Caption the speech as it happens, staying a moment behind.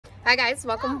Hi guys,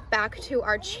 welcome back to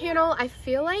our channel. I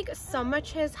feel like so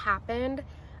much has happened.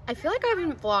 I feel like I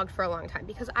haven't vlogged for a long time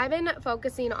because I've been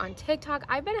focusing on TikTok.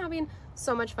 I've been having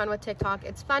so much fun with TikTok.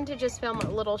 It's fun to just film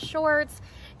little shorts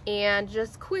and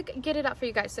just quick get it up for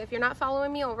you guys. So if you're not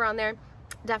following me over on there,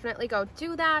 definitely go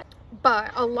do that.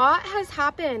 But a lot has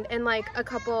happened in like I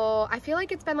feel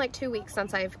like it's been like 2 weeks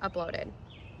since I've uploaded.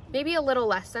 Maybe a little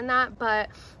less than that, but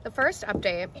the first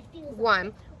update,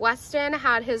 Weston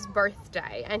had his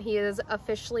birthday and he is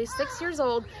officially 6 years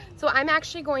old. So I'm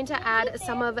actually going to add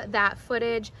some of that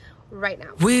footage right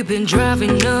now. We've been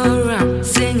driving around,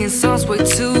 singing songs way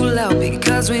too loud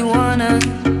because we wanna.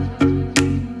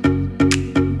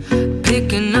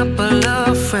 Picking up our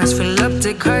love friends, fill up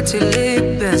the car till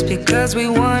it bends because we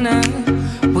wanna.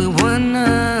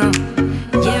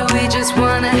 Yeah, we just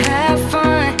wanna have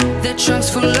fun. The trunk's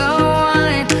full of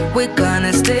wine. We're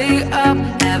gonna stay up,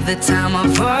 have the time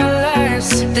of our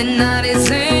lives. The night is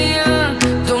young,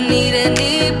 don't need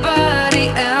anybody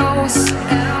else.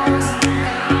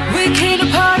 We came to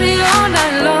party all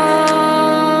night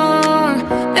long,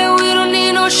 and we don't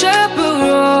need no chaperone.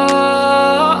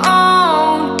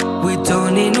 We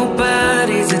don't need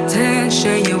nobody's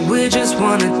attention, yeah, we just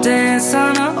wanna dance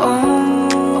on our own.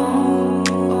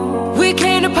 We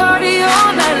came to party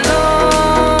all night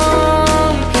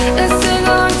long and sing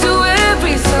along to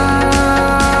every song.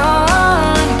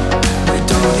 We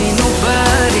don't need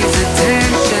nobody's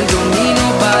attention, don't need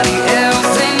nobody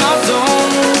else in our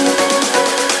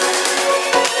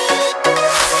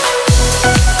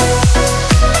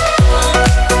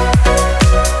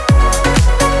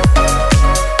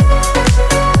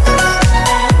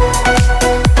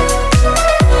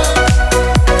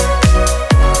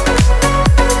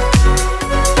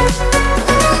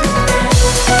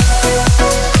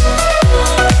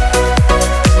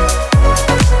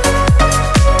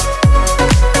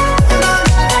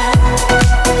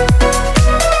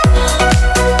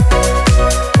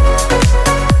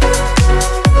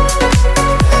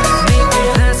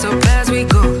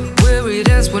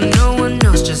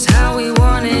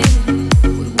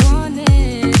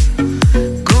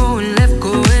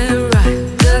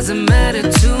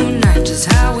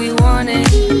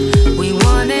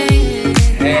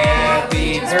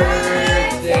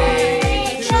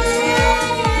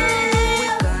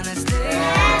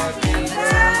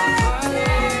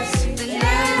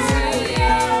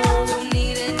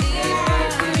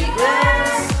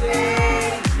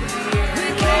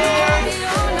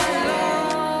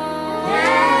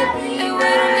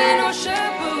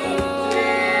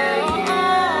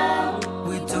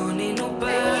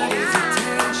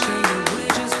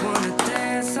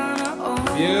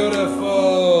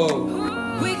Beautiful.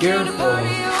 Beautiful.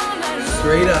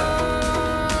 Straight up.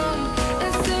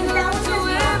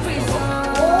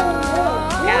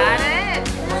 Got it.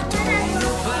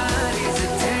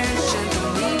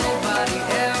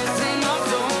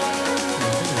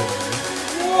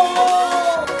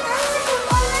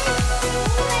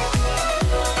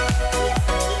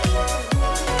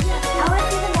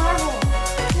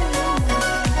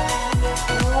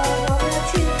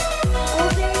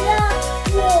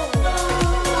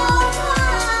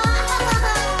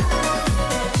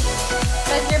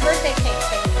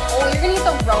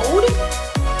 Road?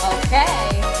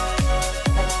 Okay.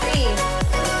 Let's see. Is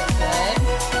it good?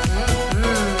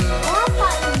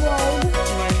 You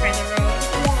want to try the road?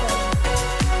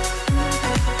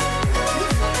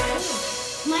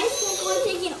 My sister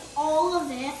taking all of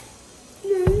it.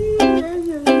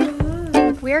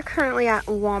 We are currently at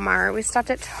Walmart. We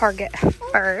stopped at Target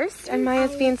first, and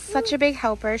Maya's being such a big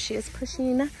helper. She is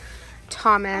pushing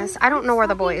Thomas. I don't know where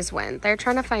the boys went. They're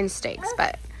trying to find steaks,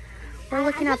 but we're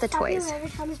looking at the toys.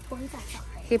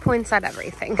 He points at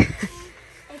everything.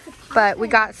 But we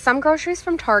got some groceries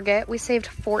from Target. We saved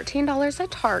 $14 at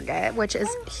Target, which is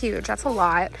huge. That's a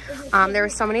lot. There were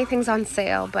so many things on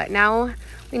sale, but now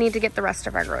we need to get the rest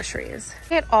of our groceries.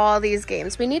 Look at all these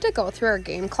games. We need to go through our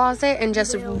game closet and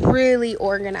just really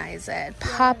organize it.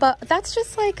 Papa, that's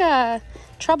just like a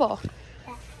trouble.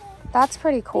 That's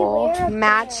pretty cool.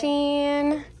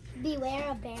 Matching. Beware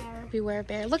a bear. Beware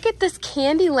bear. Look at this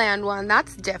Candyland one.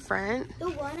 That's different. The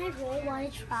one I really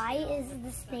want to try is the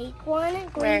snake one.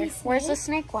 Where's the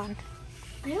snake one?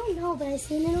 I don't know, but I've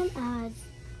seen it on ads.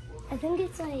 I think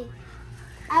it's like,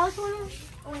 I also want to,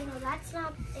 oh wait, no, that's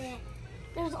not it.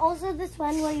 There's also this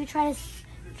one where you try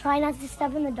not to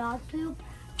step in the dog poop.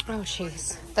 Oh,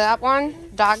 jeez. That one?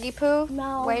 Doggy poo?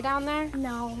 No. Way down there?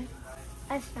 No,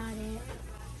 that's not it.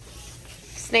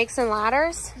 Snakes and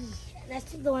ladders?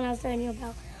 That's the one I was telling you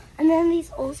about. And then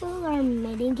these also are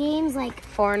mini games, like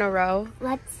 4 in a row.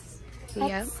 let's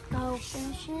go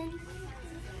fishing.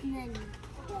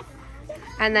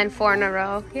 And then 4 in a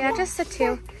row. Yeah, just the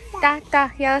 2. Da.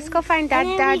 Yeah, let's go find Dad.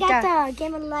 And then we got the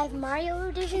Game of Life Mario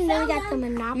edition. Then we got the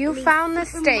Monopoly. You found the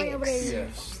steaks.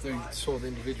 Yes, they're sold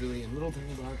individually in little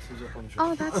tiny boxes up on the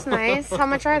Oh, that's nice. How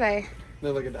much are they?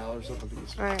 They're like $1 or something.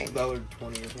 All right.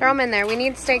 $1.20. Throw them in there. We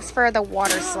need steaks for the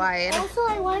water slide. Also,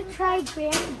 I want to try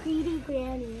Greedy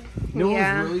Granny. You know what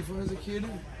Yeah. was really fun as a kid?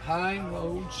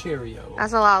 High-low Cheerio.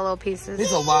 That's a lot of little pieces.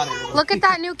 It's a lot of little. Look at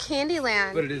that new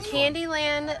Candyland. But it is fun.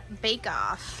 Candyland Bake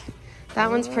Off. That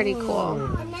one's pretty cool.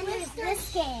 And then there's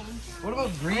this game. What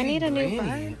about Green? I need a new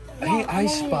Granny? Hey, I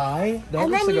Spy. That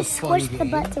And looks then like you a fun squish the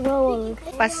game. butt to roll.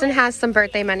 Weston has some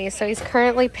birthday money, so he's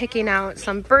currently picking out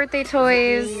some birthday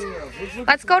toys.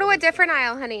 Let's go to a different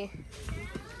aisle, honey.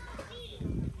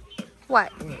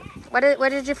 What? What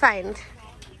did you find?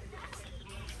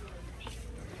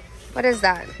 What is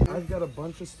that? I've got a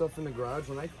bunch of stuff in the garage.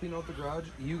 When I clean out the garage,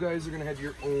 you guys are gonna have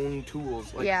your own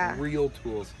tools, like Yeah. real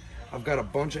tools. I've got a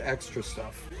bunch of extra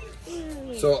stuff.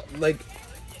 So, like,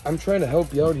 I'm trying to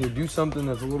help you out here. Do something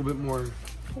that's a little bit more.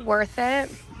 Worth it?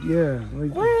 Yeah,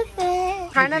 like. Worth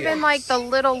it. Kind of in like the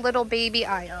little baby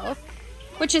aisle,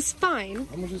 which is fine.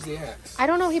 How much is the axe? I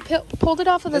don't know. He pulled it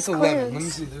off of this That's 11. Let me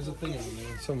clearance. see. There's a thing in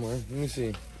there somewhere. Let me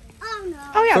see. Oh no.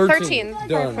 Oh yeah, 13.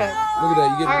 Done. Perfect. Look at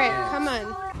that. You get All an right, axe. come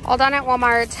on. All done at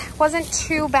Walmart. Wasn't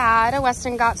too bad.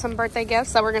 Weston got some birthday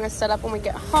gifts that we're gonna set up when we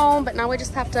get home, but now we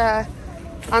just have to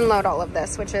unload all of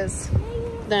this, which is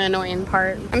the annoying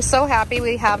part. I'm so happy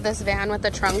we have this van with the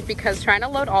trunk because trying to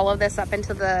load all of this up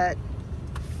into the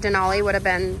Denali would have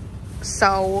been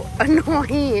so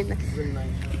annoying.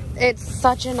 It's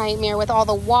such a nightmare with all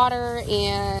the water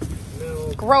and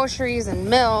groceries and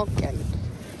milk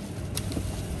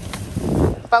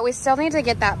but we still need to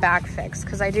get that back fixed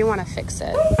because I do want to fix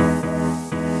it.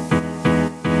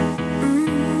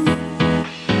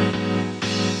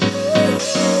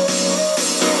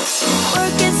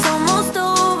 Work is almost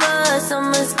over,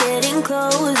 summer's getting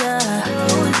closer.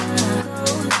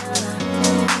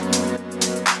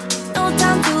 No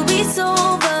time to be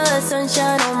sober,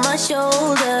 sunshine on my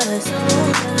shoulders.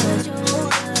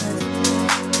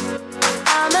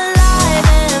 I'm alive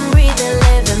and breathing,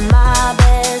 living my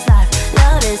best life.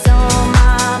 Love is on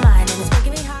my mind and it's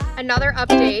making me high. Another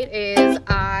update is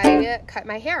I cut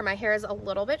my hair. My hair is a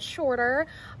little bit shorter.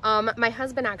 My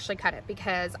husband actually cut it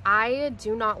because I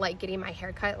do not like getting my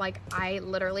hair cut. Like, I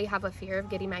literally have a fear of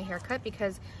getting my hair cut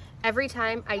because every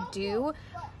time I do,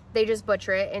 they just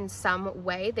butcher it in some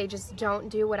way. They just don't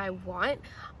do what I want.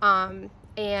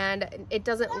 And it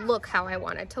doesn't look how I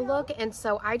want it to look. And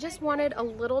so I just wanted a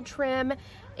little trim.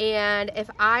 And if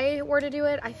I were to do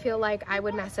it, I feel like I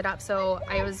would mess it up. So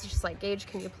I was just like, Gage,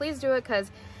 can you please do it? Because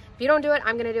if you don't do it,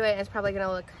 I'm gonna do it and it's probably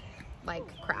gonna look like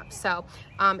crap. So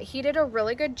he did a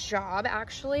really good job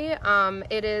actually.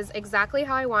 It is exactly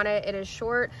how I want it. It is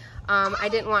short. I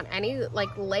didn't want any like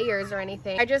layers or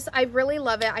anything. I really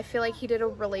love it. I feel like he did a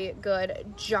really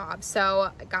good job.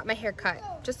 So I got my hair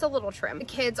cut, just a little trim. The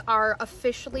kids are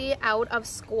officially out of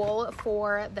school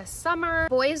for the summer.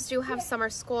 Boys do have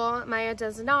summer school. Maya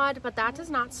does not, but that does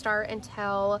not start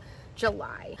until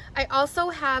July. I also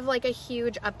have like a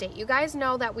huge update. You guys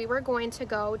know that we were going to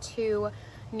go to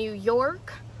New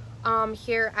York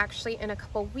here actually in a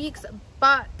couple weeks,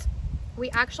 but we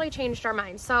actually changed our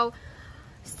mind. So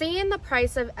seeing the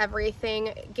price of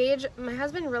everything, Gage, my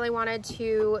husband, really wanted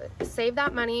to save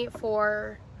that money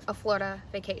for a Florida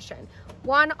vacation.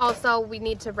 One, also we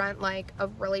need to rent like a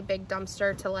really big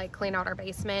dumpster to like clean out our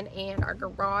basement and our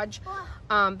garage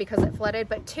because it flooded.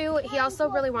 But two, he also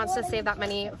really wants to save that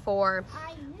money for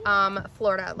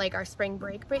Florida, like our spring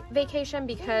break vacation,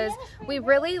 because we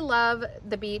really love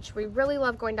the beach. We really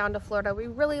love going down to Florida. We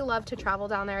really love to travel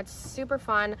down there. It's super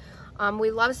fun. We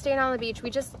love staying on the beach.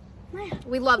 We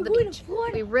love the beach.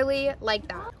 We really like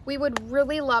that. We would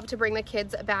really love to bring the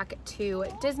kids back to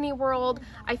Disney World.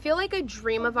 I feel like a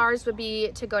dream of ours would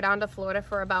be to go down to Florida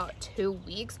for about 2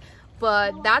 weeks,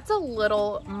 but that's a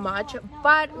little much.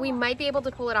 But we might be able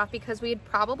to pull it off because we'd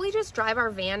probably just drive our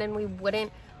van and we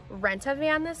wouldn't rent a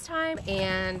van this time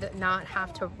and not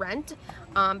have to rent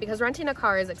because renting a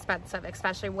car is expensive,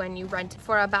 especially when you rent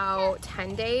for about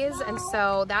 10 days, and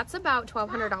so that's about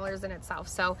 $1,200 in itself.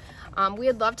 So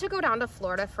we'd love to go down to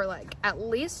Florida for like at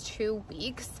least 2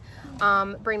 weeks,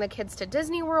 bring the kids to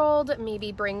Disney World,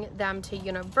 maybe bring them to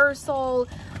Universal,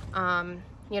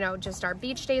 you know, just our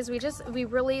beach days. We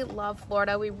really love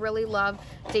Florida. We really love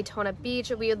Daytona Beach.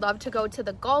 We would love to go to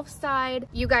the Gulf side.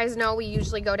 You guys know we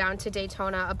usually go down to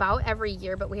Daytona about every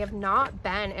year, but we have not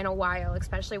been in a while,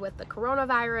 especially with the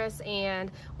coronavirus. And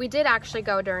we did actually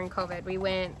go during COVID. We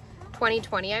went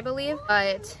 2020, I believe,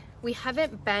 but we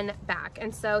haven't been back,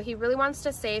 and so he really wants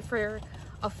to save for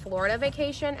a Florida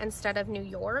vacation instead of New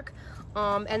York,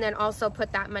 and then also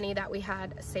put that money that we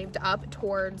had saved up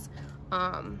towards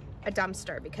a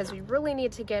dumpster, because we really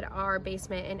need to get our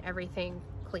basement and everything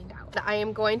cleaned out. I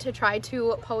am going to try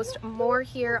to post more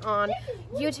here on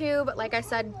YouTube. Like I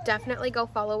said, definitely go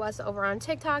follow us over on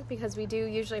TikTok, because we do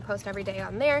usually post every day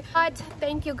on there. But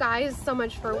thank you guys so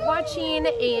much for watching,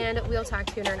 and we'll talk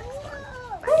to you in our next one.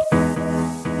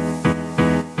 Bye.